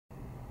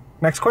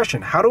Next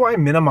question, how do I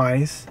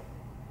minimize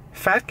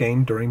fat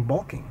gain during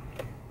bulking?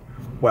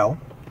 Well,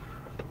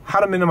 how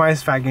to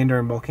minimize fat gain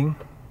during bulking?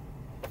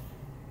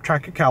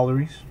 Track your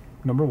calories,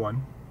 number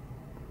 1.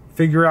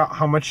 Figure out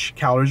how much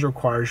calories it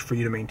requires for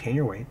you to maintain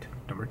your weight,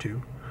 number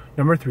 2.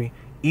 Number 3,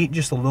 eat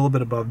just a little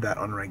bit above that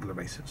on a regular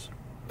basis.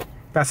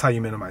 That's how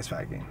you minimize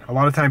fat gain. A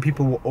lot of time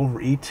people will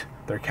overeat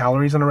their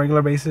calories on a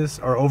regular basis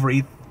or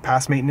overeat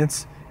past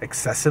maintenance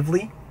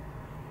excessively,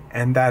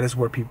 and that is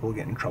where people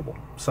get in trouble.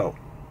 So,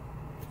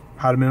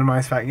 how to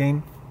minimize fat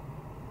gain?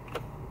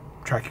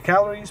 Track your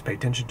calories, pay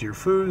attention to your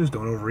foods,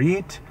 don't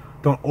overeat.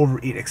 Don't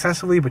overeat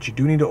excessively, but you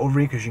do need to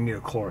overeat because you need a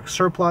caloric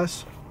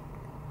surplus.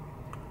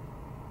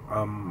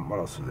 What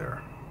else is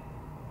there?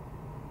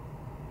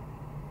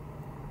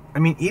 I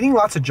mean, eating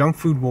lots of junk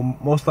food will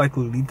most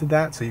likely lead to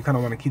that, so you kind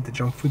of want to keep the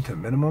junk food to a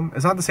minimum.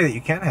 It's not to say that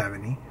you can't have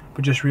any,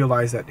 but just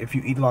realize that if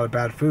you eat a lot of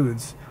bad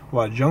foods, a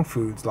lot of junk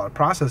foods, a lot of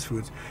processed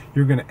foods,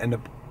 you're going to end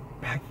up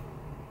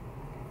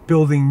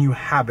building new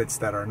habits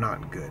that are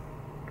not good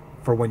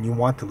for when you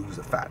want to lose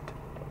the fat.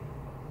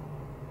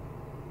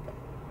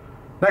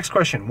 Next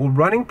question, will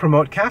running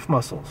promote calf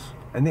muscles?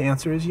 And the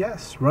answer is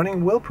yes.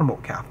 Running will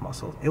promote calf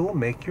muscles. It will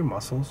make your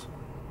muscles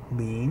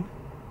lean.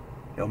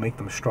 It'll make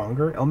them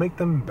stronger. It'll make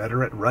them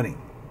better at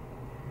running.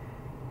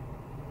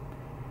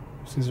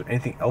 So is there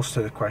anything else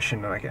to the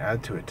question that I can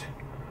add to it?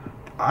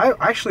 I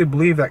actually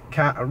believe that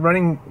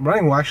running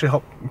will actually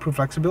help improve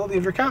flexibility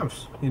of your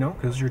calves, you know,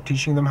 because you're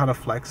teaching them how to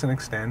flex and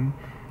extend.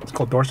 It's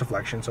called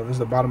dorsiflexion. So this is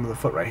the bottom of the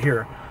foot right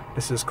here.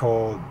 This is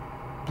called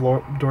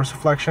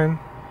dorsiflexion,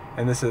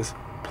 and this is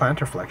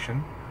plantar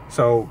flexion.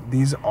 So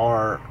these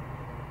are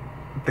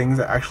things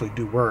that actually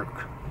do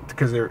work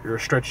because you're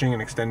stretching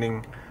and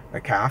extending a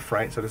calf,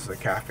 right? So this is a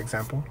calf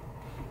example.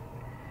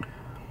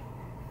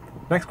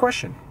 Next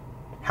question.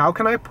 How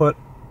can I put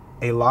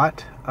a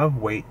lot of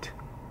weight,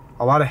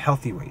 a lot of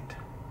healthy weight?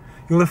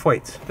 You lift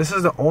weights. This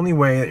is the only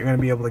way that you're going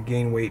to be able to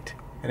gain weight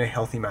in a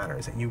healthy manner,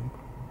 is that you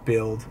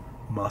build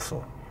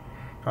muscle.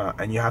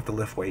 And you have to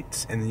lift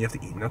weights, and then you have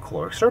to eat in a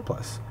caloric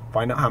surplus.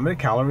 Find out how many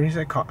calories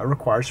it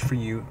requires for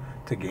you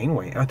to gain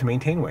weight, to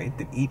maintain weight,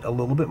 then eat a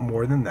little bit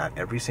more than that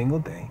every single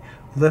day.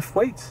 Lift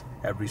weights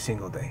every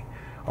single day.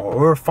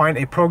 Or find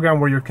a program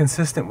where you're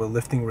consistent with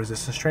lifting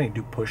resistance training.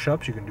 Do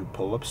push-ups, you can do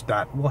pull-ups.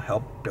 That will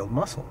help build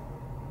muscle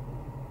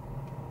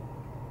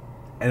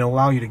and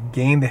allow you to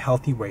gain the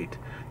healthy weight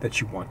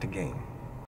that you want to gain.